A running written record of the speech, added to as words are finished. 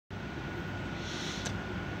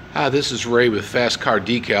Hi, this is Ray with Fast Car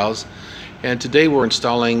Decals, and today we're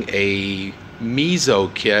installing a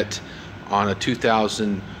MEZZO kit on a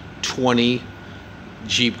 2020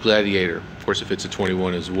 Jeep Gladiator. Of course, if it's a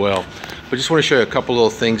 21 as well. But just want to show you a couple little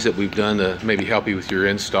things that we've done to maybe help you with your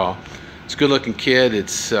install. It's a good looking kit. It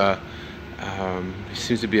seems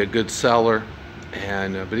to be a good seller,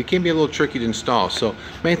 and but it can be a little tricky to install. So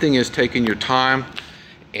main thing is taking your time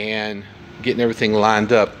and getting everything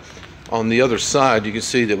lined up. On the other side, you can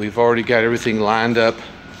see that we've already got everything lined up,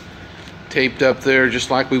 taped up there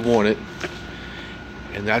just like we want it.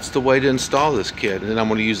 And that's the way to install this kit. And then I'm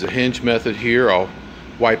going to use the hinge method here. I'll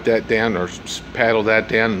wipe that down or paddle that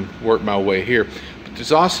down and work my way here. But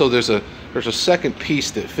there's also there's a second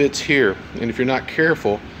piece that fits here, and if you're not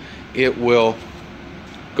careful, it will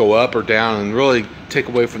go up or down and really take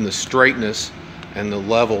away from the straightness and the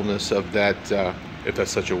levelness of that, if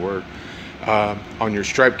that's such a word, on your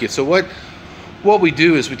stripe kit. So what we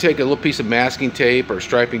do is we take a little piece of masking tape or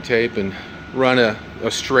striping tape and run a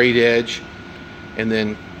straight edge, and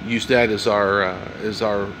then use that as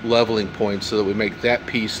our leveling point, so that we make that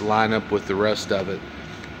piece line up with the rest of it.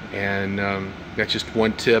 And that's just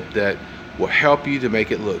one tip that will help you to make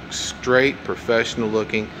it look straight, professional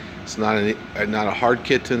looking. It's not a hard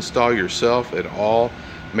kit to install yourself at all.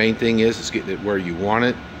 Main thing is getting it where you want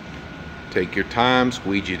it. Take your time,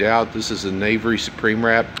 squeegee it out. This is a Navery Supreme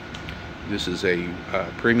Wrap. This is a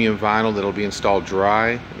premium vinyl that'll be installed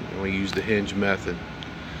dry, and we use the hinge method.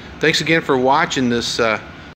 Thanks again for watching this